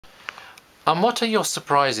And what are your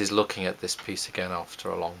surprises looking at this piece again after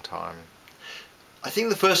a long time? I think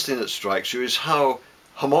the first thing that strikes you is how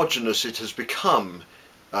homogeneous it has become.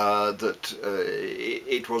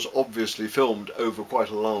 It was obviously filmed over quite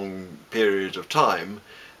a long period of time,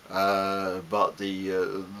 but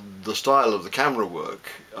the style of the camera work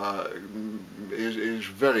is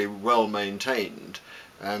very well maintained,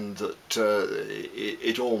 and that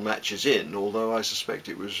it all matches in, although I suspect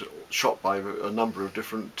it was shot by a number of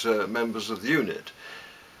different members of the unit.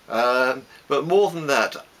 But more than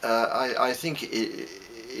that, I think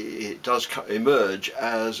it does emerge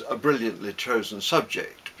as a brilliantly chosen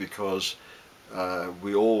subject, because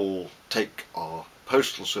we all take our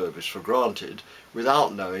postal service for granted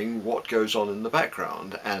without knowing what goes on in the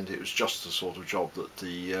background, and it was just the sort of job that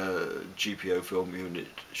the GPO film unit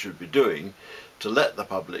should be doing, to let the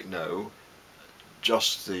public know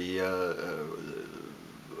just the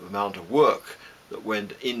amount of work that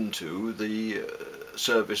went into the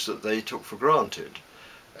service that they took for granted.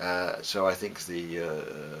 So I think the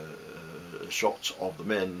shots of the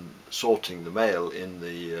men sorting the mail in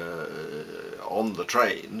on the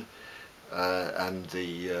train, and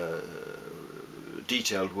the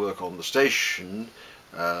detailed work on the station,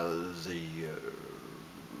 the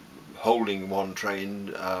holding one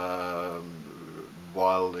train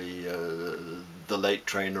while the late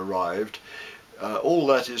train arrived, all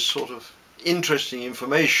that is sort of interesting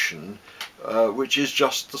information, which is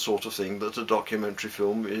just the sort of thing that a documentary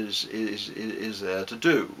film is there to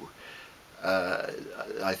do.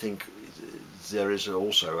 I think there is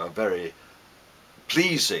also a very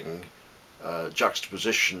pleasing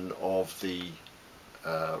juxtaposition of the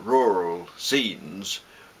rural scenes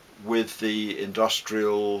with the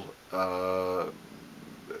industrial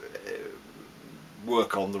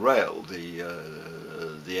work on the rail,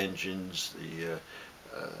 the engines,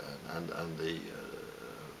 and the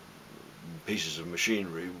pieces of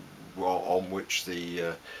machinery on which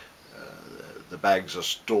the bags are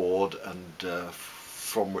stored, and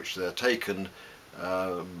from which they're taken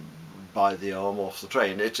by the arm off the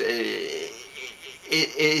train. It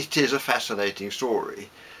is a fascinating story,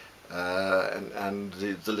 and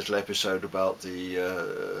the little episode about the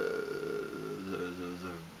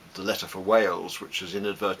letter for Wales, which has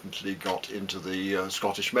inadvertently got into the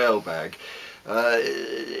Scottish mailbag,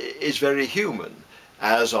 is very human,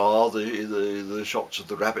 as are the shots of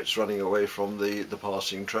the rabbits running away from the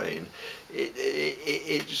passing train.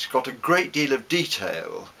 It's got a great deal of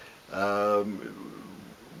detail,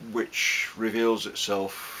 which reveals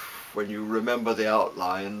itself when you remember the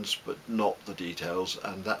outlines but not the details,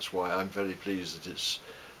 and that's why I'm very pleased that it's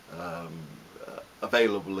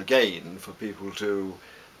available again for people to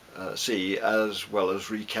see, as well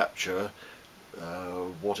as recapture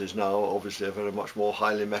what is now obviously a very much more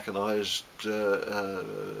highly mechanised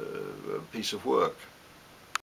piece of work.